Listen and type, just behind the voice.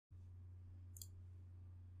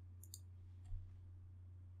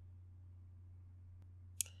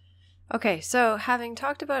Okay, so having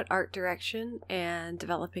talked about art direction and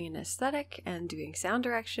developing an aesthetic and doing sound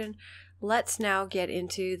direction, let's now get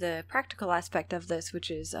into the practical aspect of this,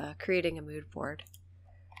 which is creating a mood board.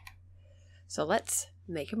 So let's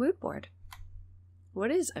make a mood board.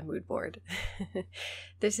 What is a mood board?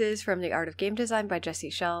 This is from The Art of Game Design by Jesse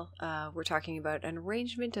Schell. We're talking about an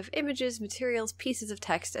arrangement of images, materials, pieces of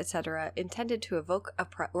text, etc., intended to evoke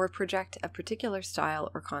or project a particular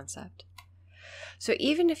style or concept. So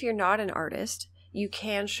even if you're not an artist, you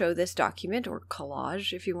can show this document, or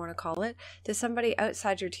collage if you want to call it, to somebody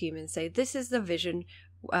outside your team and say, this is the vision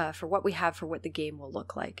for what we have for what the game will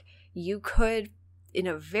look like. You could, in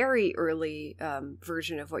a very early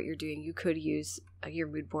version of what you're doing, you could use your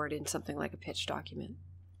mood board in something like a pitch document.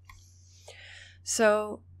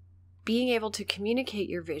 So being able to communicate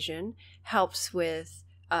your vision helps with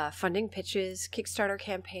funding pitches, Kickstarter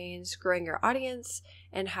campaigns, growing your audience,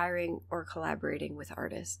 and hiring or collaborating with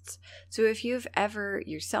artists. So if you've ever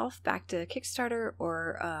yourself backed a Kickstarter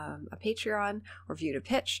or a Patreon or viewed a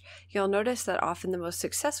pitch, you'll notice that often the most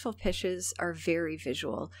successful pitches are very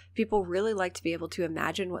visual. People really like to be able to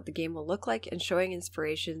imagine what the game will look like, and showing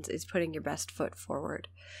inspirations is putting your best foot forward.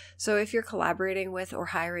 So if you're collaborating with or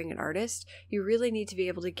hiring an artist, you really need to be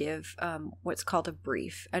able to give what's called a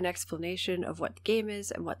brief, an explanation of what the game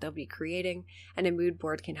is and what they'll be creating, and a mood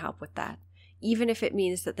board can help with that. Even if it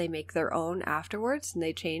means that they make their own afterwards and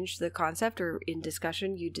they change the concept, or in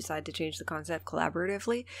discussion you decide to change the concept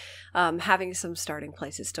collaboratively, having some starting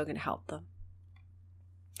place is still going to help them.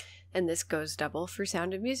 And this goes double for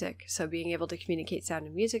sound and music. So being able to communicate sound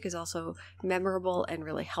and music is also memorable and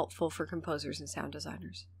really helpful for composers and sound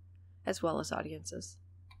designers, as well as audiences.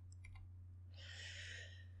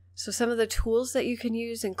 So some of the tools that you can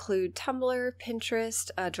use include Tumblr,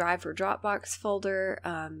 Pinterest, a Drive or Dropbox folder,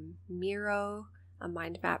 Miro, a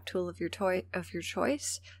mind map tool of your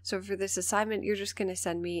choice. So for this assignment, you're just going to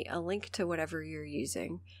send me a link to whatever you're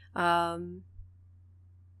using. Probably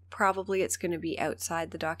it's going to be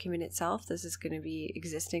outside the document itself. This is going to be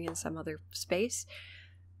existing in some other space.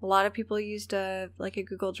 A lot of people used like a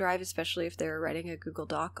Google Drive, especially if they're writing a Google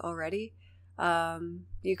Doc already.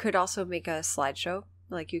 You could also make a slideshow.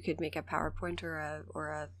 Like you could make a PowerPoint or a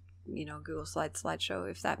Google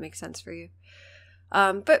slideshow if that makes sense for you.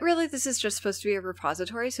 But really this is just supposed to be a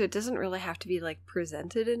repository, so it doesn't really have to be like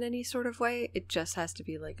presented in any sort of way. It just has to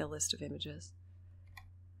be like a list of images.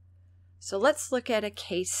 So let's look at a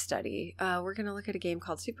case study. We're going to look at a game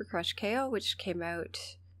called Super Crush KO, which came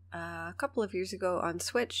out a couple of years ago on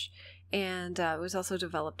Switch, and it was also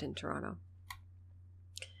developed in Toronto.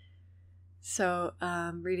 So,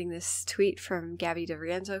 reading this tweet from Gabby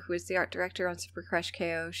DeRienzo, who is the art director on Super Crush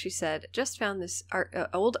KO, she said, "Just found this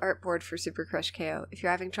old art board for Super Crush KO. If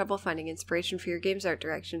you're having trouble finding inspiration for your game's art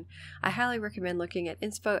direction, I highly recommend looking at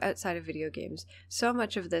inspo outside of video games. So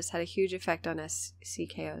much of this had a huge effect on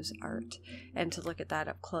SCKO's art." And to look at that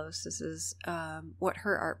up close, this is what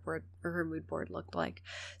her art board or her mood board looked like.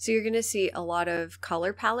 So you're going to see a lot of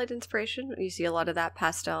color palette inspiration. You see a lot of that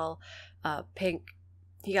pastel, pink,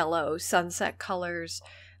 yellow, sunset colors.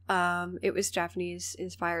 It was Japanese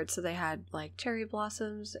inspired, so they had like cherry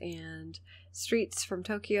blossoms and streets from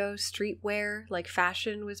Tokyo, streetwear, like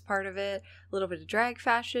fashion was part of it, a little bit of drag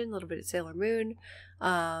fashion, a little bit of Sailor Moon,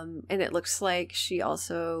 and it looks like she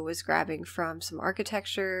also was grabbing from some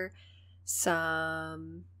architecture,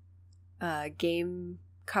 some game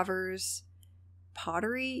covers,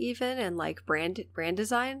 pottery even, and like brand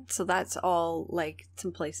design. So that's all like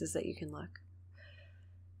some places that you can look.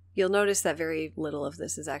 You'll notice that very little of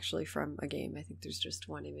this is actually from a game. I think there's just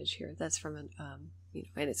one image here. That's from an, and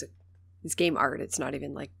it's game art. It's not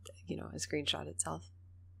even like, a screenshot itself.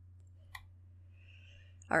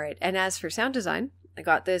 All right. And as for sound design, I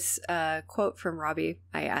got this quote from Robbie.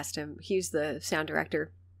 I asked him, he's the sound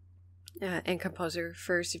director and composer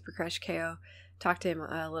for Super Crush KO. Talked to him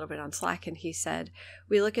a little bit on Slack, and he said,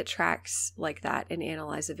 "We look at tracks like that and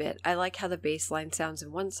analyze a bit. I like how the bass line sounds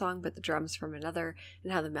in one song, but the drums from another,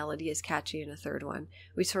 and how the melody is catchy in a third one.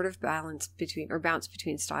 We sort of bounce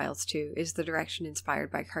between styles too. Is the direction inspired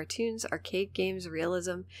by cartoons, arcade games,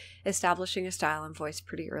 realism? Establishing a style and voice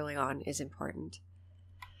pretty early on is important."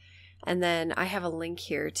 And then I have a link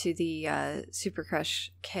here to the Super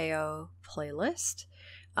Crush KO playlist.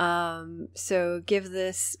 So give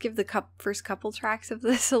the first couple tracks of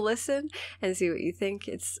this a listen and see what you think.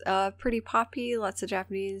 It's pretty poppy, lots of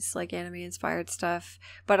Japanese like anime inspired stuff,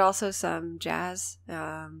 but also some jazz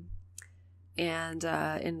and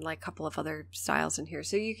in like a couple of other styles in here.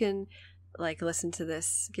 So you can like listen to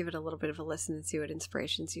this, give it a little bit of a listen, and see what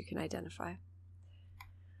inspirations you can identify.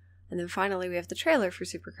 And then finally we have the trailer for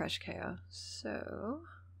Super Crush KO. So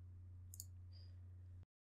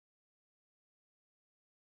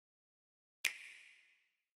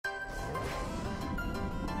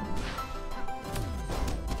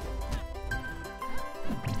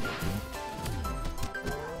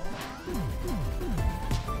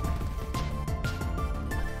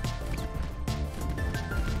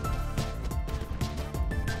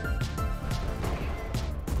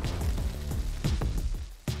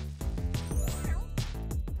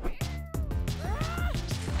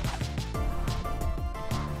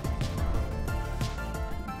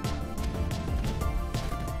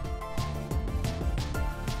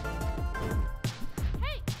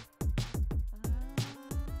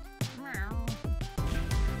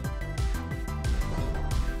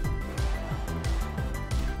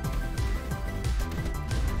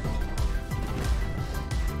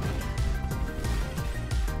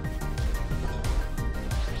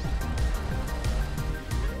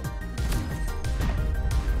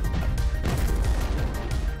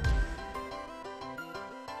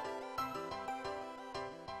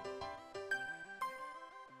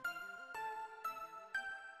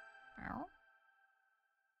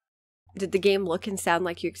did the game look and sound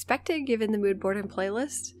like you expected given the mood board and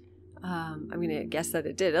playlist? I'm going to guess that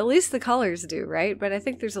it did. At least the colors do, right? But I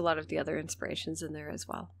think there's a lot of the other inspirations in there as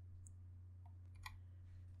well.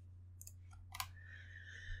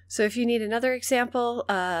 So if you need another example,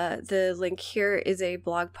 the link here is a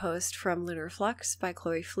blog post from Lunar Flux by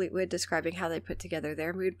Chloe Fleetwood describing how they put together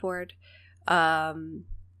their mood board. In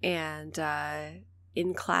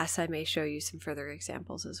class, I may show you some further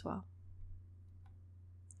examples as well.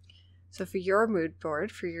 So for your mood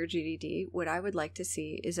board, for your GDD, what I would like to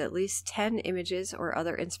see is at least 10 images or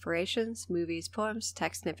other inspirations, movies, poems,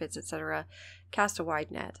 text snippets, etc. Cast a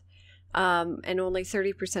wide net. And only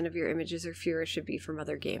 30% of your images or fewer should be from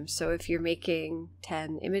other games. So if you're making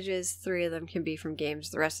 10 images, 3 of them can be from games,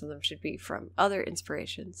 the rest of them should be from other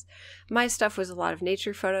inspirations. My stuff was a lot of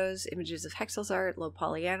nature photos, images of Hexel's art, low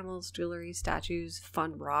poly animals, jewelry, statues,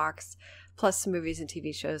 fun rocks, plus some movies and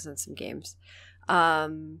TV shows and some games.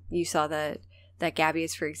 You saw that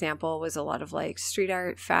Gabby's, for example, was a lot of like street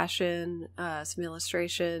art, fashion, some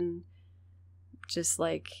illustration, just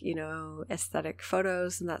like, aesthetic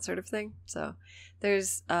photos and that sort of thing. So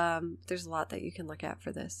there's a lot that you can look at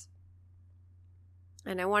for this.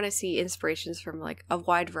 And I want to see inspirations from like a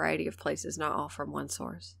wide variety of places, not all from one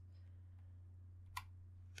source.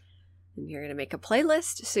 And you're going to make a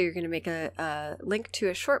playlist. So you're going to make a link to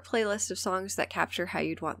a short playlist of songs that capture how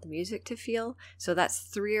you'd want the music to feel. So that's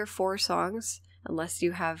 3 or 4 songs, unless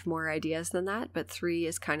you have more ideas than that, but 3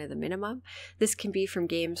 is kind of the minimum. This can be from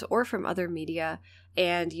games or from other media,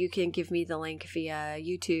 and you can give me the link via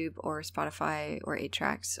YouTube or Spotify or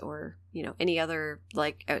 8Tracks or, any other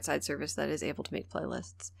like outside service that is able to make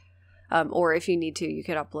playlists. Or if you need to, you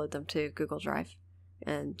could upload them to Google Drive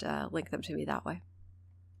and link them to me that way.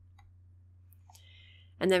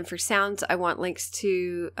 And then for sounds, I want links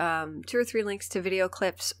to 2 or 3 links to video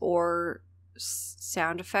clips or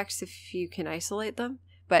sound effects if you can isolate them.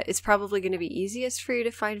 But it's probably going to be easiest for you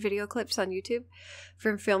to find video clips on YouTube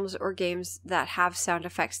from films or games that have sound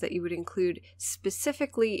effects that you would include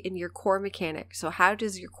specifically in your core mechanic. So how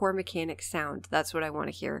does your core mechanic sound? That's what I want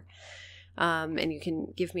to hear. And you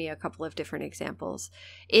can give me a couple of different examples.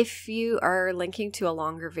 If you are linking to a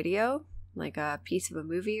longer video, like a piece of a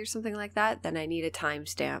movie or something like that, then I need a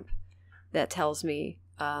timestamp that tells me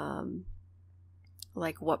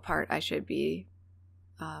like what part I should be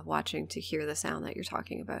watching to hear the sound that you're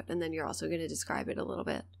talking about. And then you're also going to describe it a little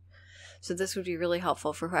bit. So this would be really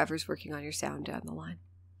helpful for whoever's working on your sound down the line.